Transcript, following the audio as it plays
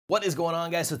What is going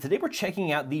on, guys? So today we're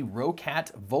checking out the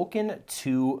Roccat Vulcan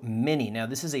II Mini. Now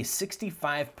this is a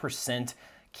 65%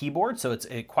 keyboard, so it's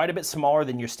quite a bit smaller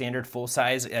than your standard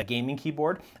full-size gaming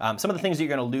keyboard. Some of the things that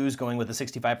you're going to lose going with the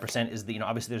 65% is that,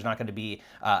 obviously there's not going to be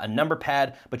a number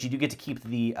pad, but you do get to keep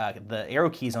the arrow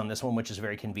keys on this one, which is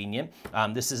very convenient.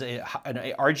 This is an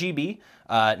RGB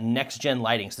next-gen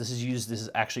lighting. So this is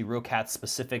actually Roccat's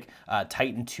specific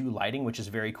Titan II lighting, which is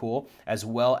very cool, as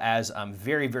well as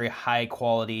very, very high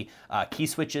quality key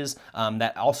switches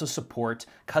that also support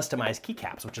customized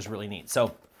keycaps, which is really neat.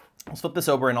 So let's flip this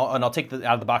over and I'll take it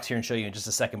out of the box here and show you in just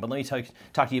a second, but let me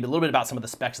talk to you a little bit about some of the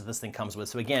specs that this thing comes with.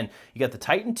 So again, you got the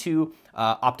Titan II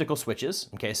optical switches,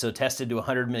 okay, so tested to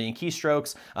 100 million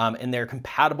keystrokes, and they're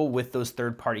compatible with those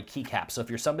third-party keycaps. So if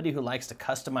you're somebody who likes to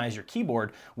customize your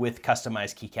keyboard with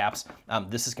customized keycaps,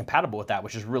 this is compatible with that,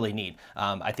 which is really neat.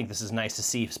 I think this is nice to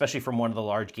see, especially from one of the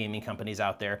large gaming companies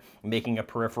out there, making a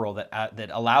peripheral that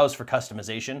allows for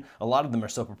customization. A lot of them are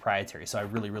so proprietary, so I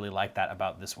really, really like that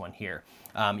about this one here.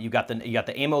 You got the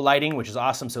AIMO lighting, which is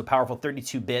awesome. So powerful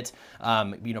 32-bit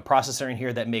processor in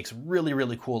here that makes really,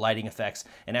 really cool lighting effects.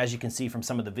 And as you can see from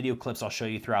some of the video clips I'll show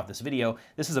you throughout this video,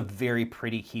 this is a very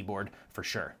pretty keyboard for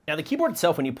sure. Now the keyboard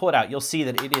itself, when you pull it out, you'll see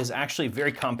that it is actually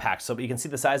very compact. So you can see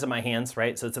the size of my hands,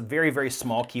 right? So it's a very, very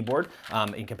small keyboard.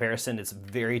 In comparison, it's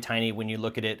very tiny when you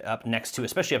look at it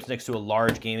especially up next to a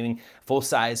large gaming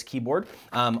full-size keyboard.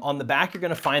 On the back, you're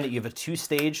gonna find that you have a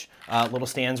two-stage little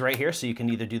stands right here. So you can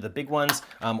either do the big ones,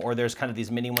 or there's kind of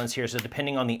these mini ones here. So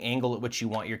depending on the angle at which you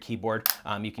want your keyboard,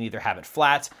 you can either have it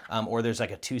flat, or there's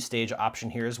like a two-stage option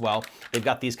here as well. They've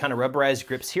got these kind of rubberized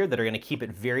grips here that are gonna keep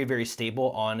it very, very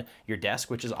stable on your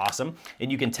desk, which is awesome.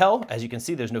 And you can tell, as you can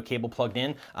see, there's no cable plugged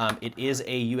in. It is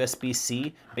a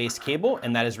USB-C based cable,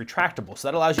 and that is retractable. So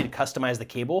that allows you to customize the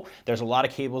cable. There's a lot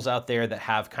of cables out there that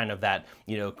have kind of that,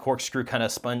 corkscrew kind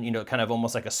of spun, kind of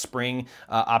almost like a spring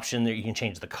option that you can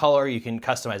change the color, you can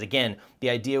customize. Again, the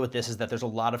idea with this is that there's a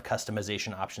lot of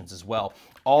customization options as well.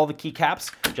 All the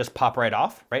keycaps just pop right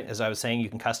off, right? As I was saying, you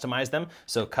can customize them.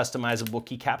 So customizable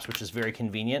keycaps, which is very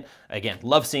convenient. Again,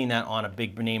 love seeing that on a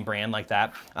big name brand like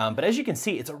that. But as you can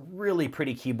see, it's a really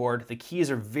pretty keyboard. The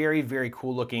keys are very, very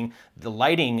cool looking. The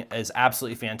lighting is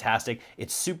absolutely fantastic.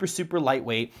 It's super, super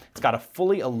lightweight. It's got a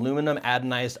fully aluminum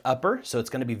anodized upper, so it's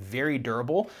gonna be very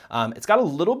durable. It's got a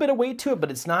little bit of weight to it, but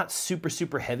it's not super,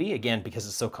 super heavy, again, because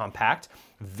it's so compact.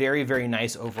 Very, very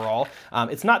nice overall.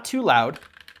 It's not too loud.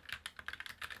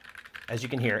 As you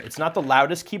can hear, it's not the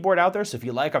loudest keyboard out there, so if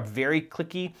you like a very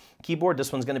clicky keyboard,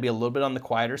 this one's gonna be a little bit on the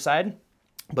quieter side.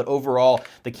 But overall,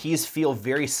 the keys feel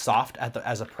very soft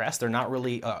as a press. They're not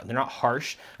really, they're not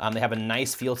harsh. They have a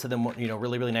nice feel to them,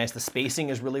 really, really nice. The spacing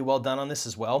is really well done on this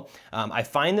as well. I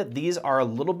find that these are a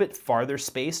little bit farther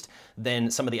spaced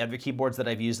than some of the other keyboards that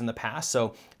I've used in the past.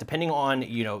 So depending on,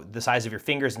 the size of your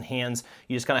fingers and hands,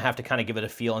 you just have to kind of give it a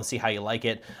feel and see how you like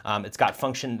it. It's got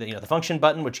function, the function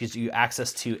button, which gives you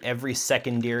access to every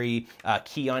secondary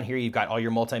key on here. You've got all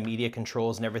your multimedia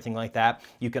controls and everything like that.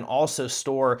 You can also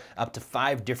store up to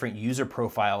 5 different user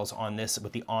profiles on this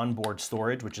with the onboard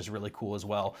storage, which is really cool as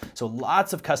well. So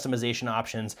lots of customization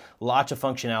options, lots of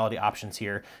functionality options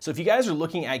here. So if you guys are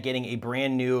looking at getting a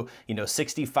brand new,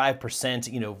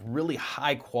 65%, really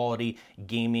high quality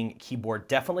gaming keyboard,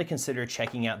 definitely consider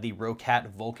checking out the Roccat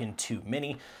Vulcan II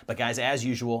Mini. But guys, as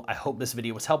usual, I hope this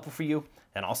video was helpful for you,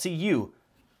 and I'll see you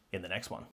in the next one.